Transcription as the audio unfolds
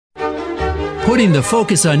putting the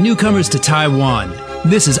focus on newcomers to Taiwan.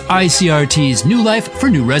 This is ICRT's New Life for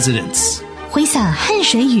New Residents. 挥洒汗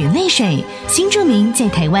水与泪水，新住民在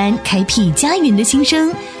台湾开辟家园的心声，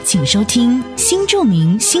请收听新住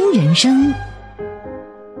民新人生。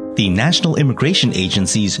The National Immigration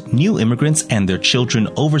Agency's New Immigrants and Their Children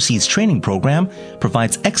Overseas Training Program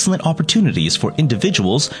provides excellent opportunities for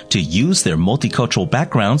individuals to use their multicultural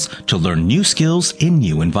backgrounds to learn new skills in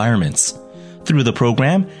new environments. Through the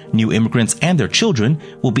program, new immigrants and their children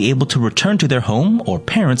will be able to return to their home or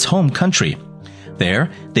parents' home country.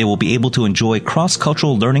 There, they will be able to enjoy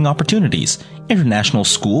cross-cultural learning opportunities, international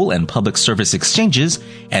school and public service exchanges,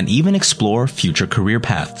 and even explore future career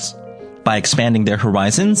paths. By expanding their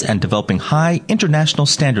horizons and developing high international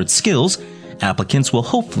standard skills, applicants will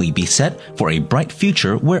hopefully be set for a bright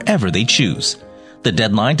future wherever they choose. The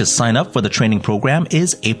deadline to sign up for the training program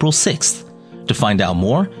is April 6th. To find out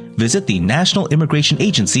more, visit the National Immigration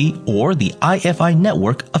Agency or the IFI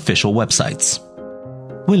Network official websites.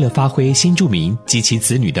 为了发挥新住民及其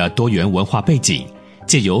子女的多元文化背景，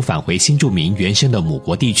借由返回新住民原生的母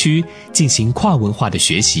国地区，进行跨文化的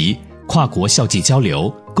学习、跨国校际交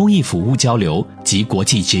流、公益服务交流及国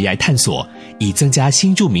际职业探索，以增加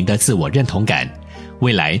新住民的自我认同感。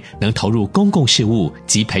未来能投入公共事务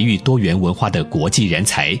及培育多元文化的国际人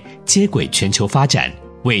才，接轨全球发展，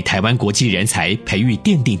为台湾国际人才培育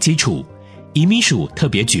奠定基础。移民署特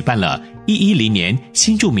别举办了110年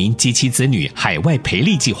新住民及其子女海外培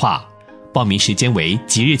力计划，报名时间为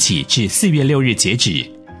即日起至4月6日截止。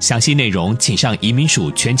详细内容请上移民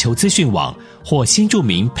署全球资讯网或新住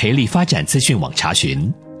民培力发展资讯网查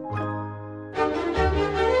询。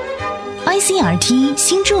ICRT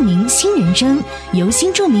新住民新人生由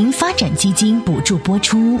新住民发展基金补助播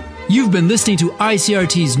出。 You've been listening to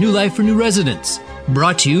ICRT's New Life for New Residents,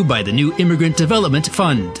 brought to you by the New Immigrant Development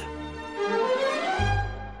Fund.